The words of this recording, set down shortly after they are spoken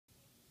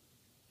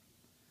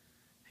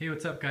Hey,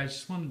 what's up guys?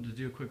 Just wanted to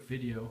do a quick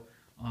video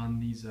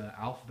on these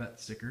alphabet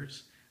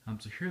stickers.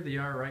 So here they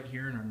are right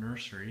here in our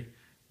nursery.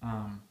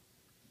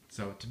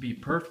 So to be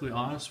perfectly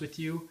honest with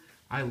you,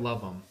 I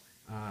love them.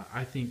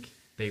 I think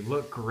they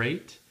look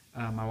great.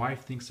 My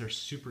wife thinks they're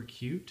super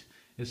cute.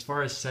 As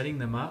far as setting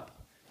them up,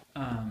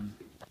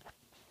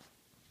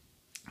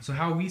 so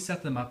how we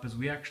set them up is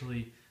we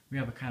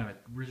have a kind of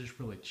we're just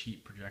really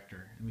cheap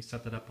projector, and we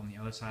set that up on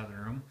the other side of the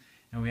room,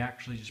 and we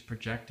actually just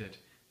projected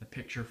the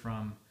picture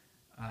from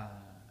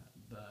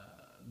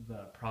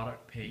the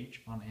product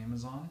page on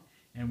Amazon,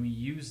 and we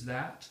use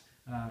that.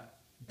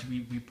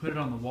 We put it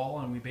on the wall,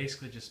 and we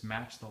basically just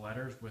match the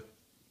letters with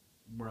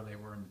where they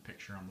were in the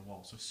picture on the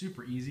wall. So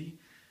super easy,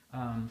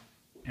 and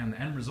the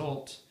end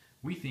result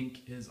we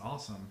think is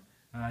awesome.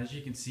 As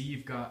you can see,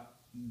 you've got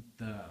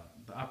the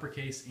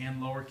uppercase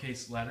and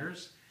lowercase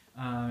letters,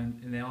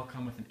 and they all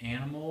come with an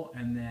animal,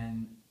 and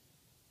then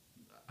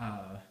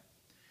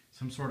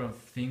some sort of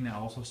thing that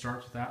also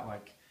starts with that,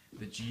 like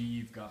the G.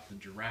 You've got the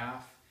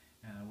giraffe,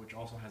 which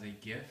also has a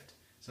gift.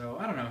 So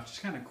I don't know, it's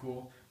just kind of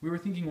cool. We were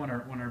thinking when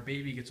our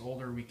baby gets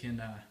older, we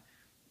can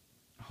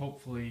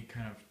hopefully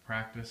kind of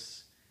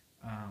practice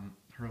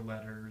her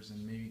letters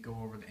and maybe go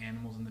over the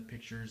animals in the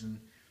pictures. And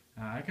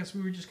I guess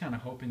we were just kind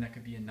of hoping that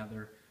could be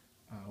another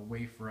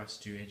way for us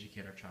to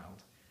educate our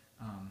child.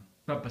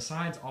 But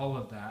besides all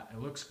of that, it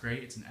looks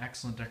great. It's an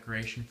excellent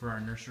decoration for our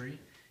nursery,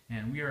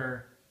 and we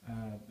are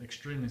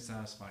extremely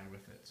satisfied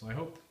with it. So I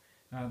hope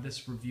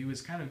this review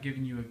is kind of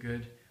giving you a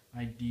good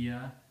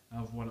idea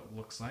of what it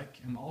looks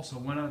like. And also,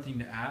 one other thing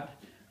to add,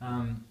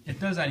 it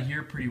does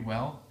adhere pretty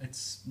well.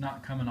 It's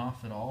not coming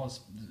off at all.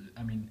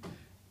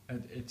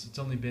 It's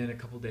only been a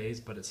couple days,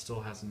 but it still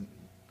hasn't,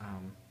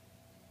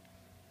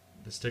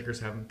 the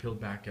stickers haven't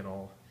peeled back at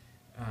all.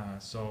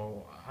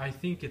 So I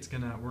think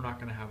we're not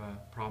gonna have a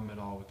problem at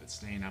all with it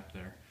staying up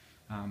there.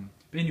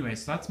 But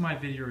anyways, so that's my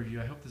video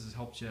review. I hope this has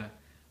helped you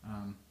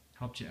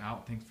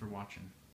out. Thanks for watching.